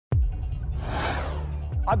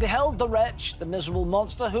I beheld the wretch, the miserable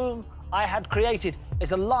monster whom I had created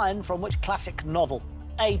is a line from which classic novel?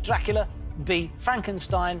 A. Dracula, B.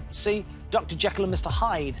 Frankenstein, C. Dr. Jekyll and Mr.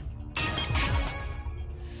 Hyde.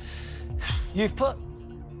 You've put...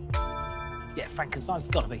 Yeah, Frankenstein's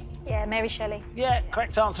got to be. Yeah, Mary Shelley. Yeah,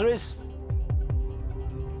 correct answer is...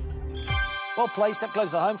 Well played, step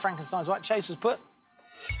closer to home. Frankenstein's right. Chase has put...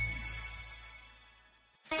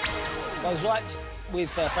 Goes right with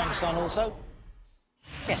Frankenstein also.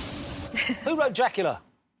 Yes. Who wrote Dracula?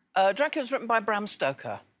 Dracula's written by Bram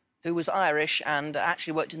Stoker, who was Irish and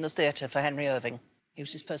actually worked in the theatre for Henry Irving. He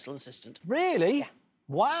was his personal assistant. Really? Yeah.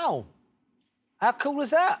 Wow. How cool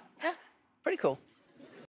is that? Yeah, pretty cool.